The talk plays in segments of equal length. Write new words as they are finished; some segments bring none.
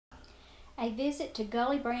A visit to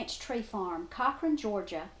Gully Branch Tree Farm, Cochran,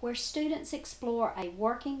 Georgia, where students explore a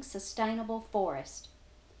working, sustainable forest.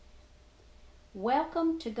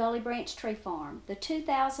 Welcome to Gully Branch Tree Farm, the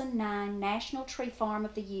 2009 National Tree Farm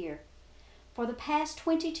of the Year. For the past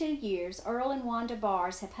 22 years, Earl and Wanda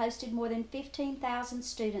Bars have hosted more than 15,000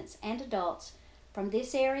 students and adults from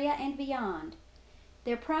this area and beyond.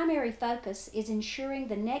 Their primary focus is ensuring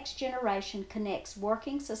the next generation connects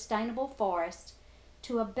working, sustainable forests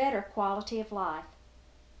to a better quality of life.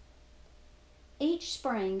 Each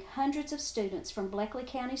spring, hundreds of students from Bleckley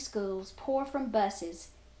County schools pour from buses,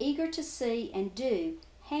 eager to see and do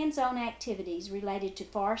hands-on activities related to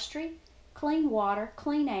forestry, clean water,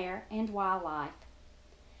 clean air, and wildlife.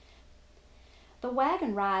 The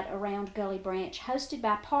wagon ride around Gully Branch, hosted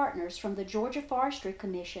by partners from the Georgia Forestry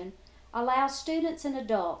Commission, allows students and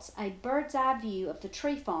adults a bird's-eye view of the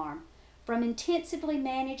tree farm, from intensively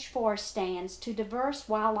managed forest stands to diverse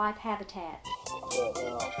wildlife habitats.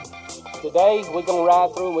 Today we're going to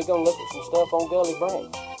ride through and we're going to look at some stuff on Gully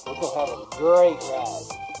Branch. We're going to have a great ride.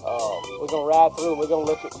 We're going to ride through and we're going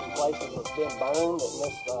to look at some places that's been burned that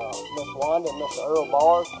Miss Wanda and Mr. Earl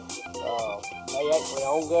Bars, they actually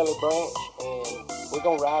own Gully Branch, and we're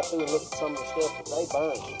going to ride through and look at some of the stuff that they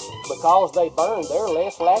burned. Because they burned, they're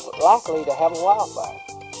less likely to have a wildfire.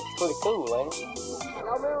 It's pretty cool, ain't it?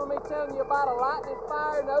 Y'all remember me telling you about a lightning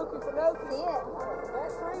fire in Okefenokee? Yeah.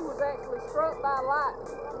 That tree was actually struck by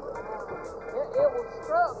lightning. It was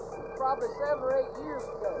struck probably 7 or 8 years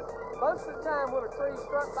ago. Most of the time when a tree is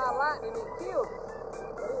struck by lightning, it kills it.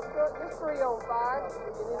 But it struck this tree on fire,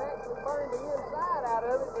 and it actually burned the inside out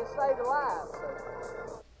of it and it stayed alive.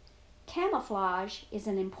 Camouflage is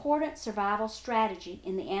an important survival strategy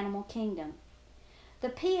in the animal kingdom. The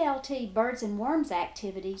PLT Birds and Worms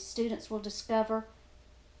activity, students will discover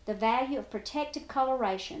the value of protective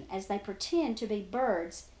coloration as they pretend to be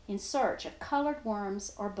birds in search of colored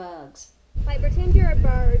worms or bugs. Like pretend you're a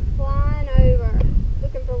bird flying over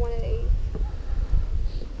looking for one of these.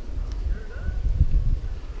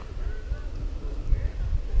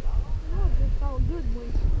 Oh, just all good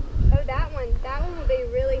ones. Oh, that one would be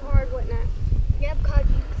really hard, wouldn't it? Yeah, because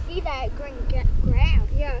you can see that green grass.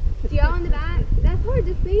 Yeah. See y'all in the back? That's hard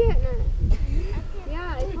to see it now.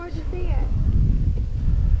 Yeah, it's hard to see it.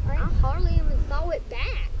 I hardly even saw it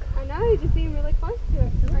back. I know, you just seem really close to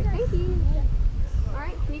it. Alright, thank you.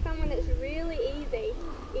 Alright, can you find one that's really easy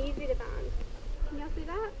to find? Can y'all see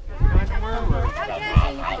that?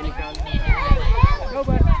 Go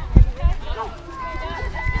back.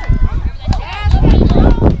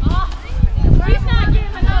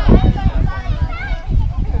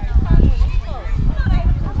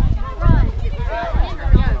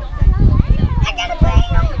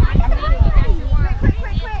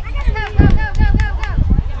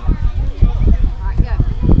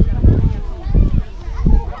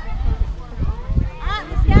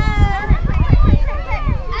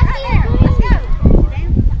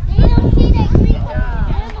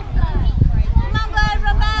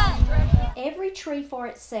 Tree for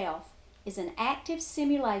itself is an active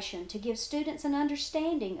simulation to give students an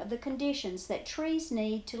understanding of the conditions that trees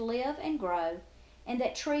need to live and grow, and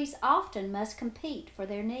that trees often must compete for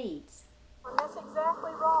their needs. That's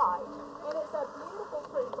exactly right, and it's a beautiful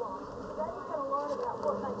tree farm. Today you're going to learn about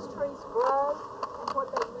what makes trees grow and what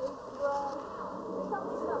they need to grow. There's only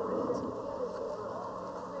something that really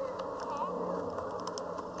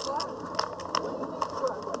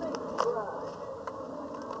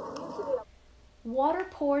Water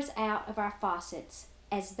pours out of our faucets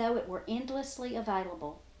as though it were endlessly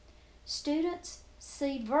available. Students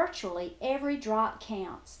see virtually every drop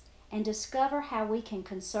counts and discover how we can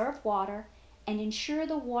conserve water and ensure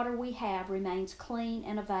the water we have remains clean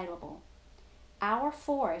and available. Our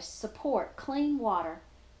forests support clean water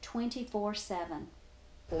 24/7.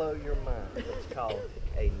 Blow your mind. It's called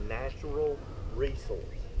a natural resource.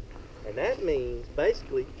 And that means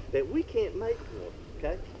basically that we can't make water.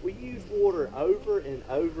 Okay? We use water over and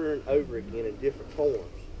over and over again in different forms.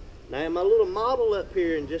 Now in my little model up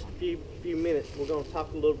here in just a few minutes, we're going to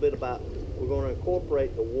talk a little bit about, we're going to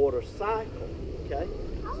incorporate the water cycle. Okay?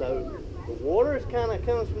 So the water is kind of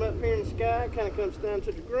comes from up here in the sky, kind of comes down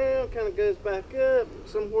to the ground, kind of goes back up,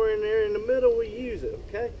 somewhere in there in the middle we use it.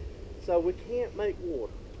 Okay? So we can't make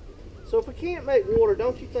water. So if we can't make water,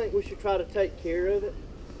 don't you think we should try to take care of it?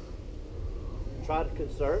 Try to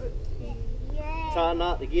conserve it? Try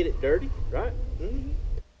not to get it dirty, right? Mm-hmm.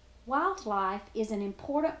 Wildlife is an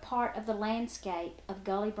important part of the landscape of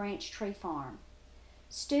Gully Branch Tree Farm.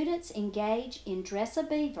 Students engage in Dress a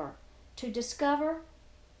Beaver to discover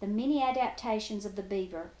the many adaptations of the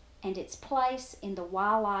beaver and its place in the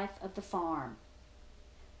wildlife of the farm.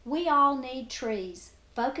 We All Need Trees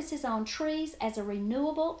focuses on trees as a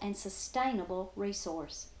renewable and sustainable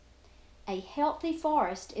resource. A healthy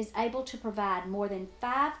forest is able to provide more than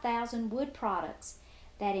 5,000 wood products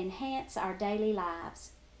that enhance our daily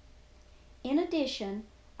lives. In addition,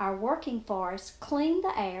 our working forests clean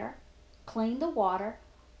the air, clean the water,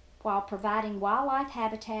 while providing wildlife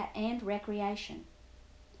habitat and recreation.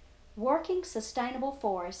 Working sustainable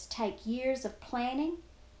forests take years of planning,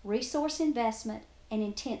 resource investment, and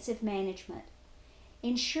intensive management.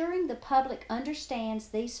 Ensuring the public understands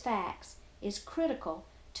these facts is critical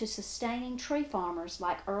to sustaining tree farmers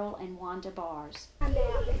like Earl and Wanda Bars. Find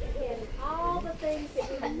out, Mr. Kevin, all the things that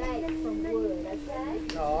we make from wood,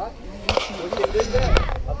 okay? All right, we can do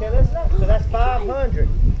that. Okay, let's know. So that's 500.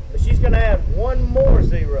 But she's going to add one more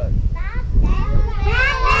zero.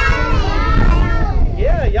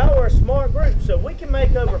 Yeah, y'all are a smart group. So we can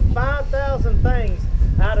make over 5,000 things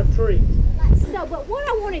out of trees. So, but what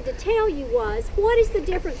I wanted to tell you was, what is the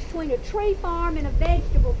difference between a tree farm and a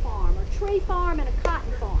vegetable farm, or tree farm and a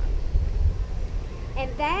cotton farm?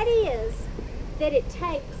 And that is that it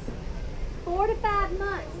takes 4 to 5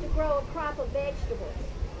 months to grow a crop of vegetables.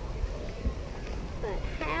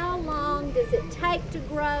 But how long does it take to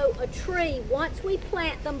grow a tree once we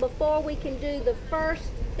plant them before we can do the first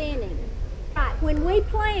thinning? Right, when we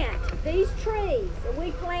plant these trees, and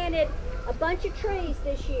we planted a bunch of trees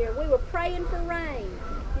this year, we were praying for rain.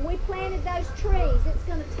 When we planted those trees, it's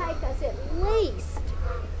going to take us at least,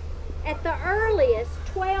 at the earliest,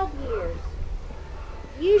 12 years,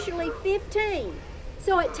 usually 15.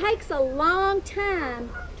 So it takes a long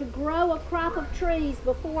time to grow a crop of trees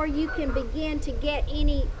before you can begin to get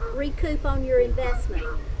any recoup on your investment.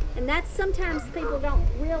 And that's sometimes people don't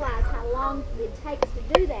realize how long it takes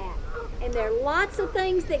to do that. And there are lots of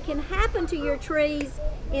things that can happen to your trees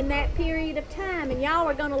in that period of time, and y'all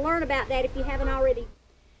are going to learn about that if you haven't already.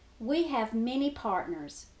 We have many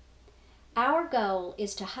partners. Our goal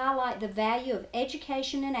is to highlight the value of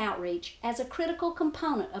education and outreach as a critical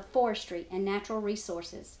component of forestry and natural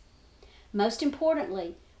resources. Most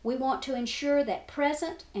importantly, we want to ensure that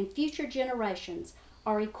present and future generations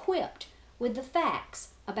are equipped with the facts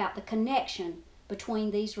about the connection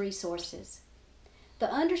between these resources. The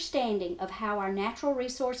understanding of how our natural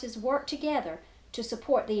resources work together to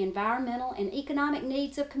support the environmental and economic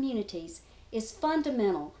needs of communities is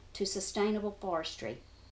fundamental to sustainable forestry.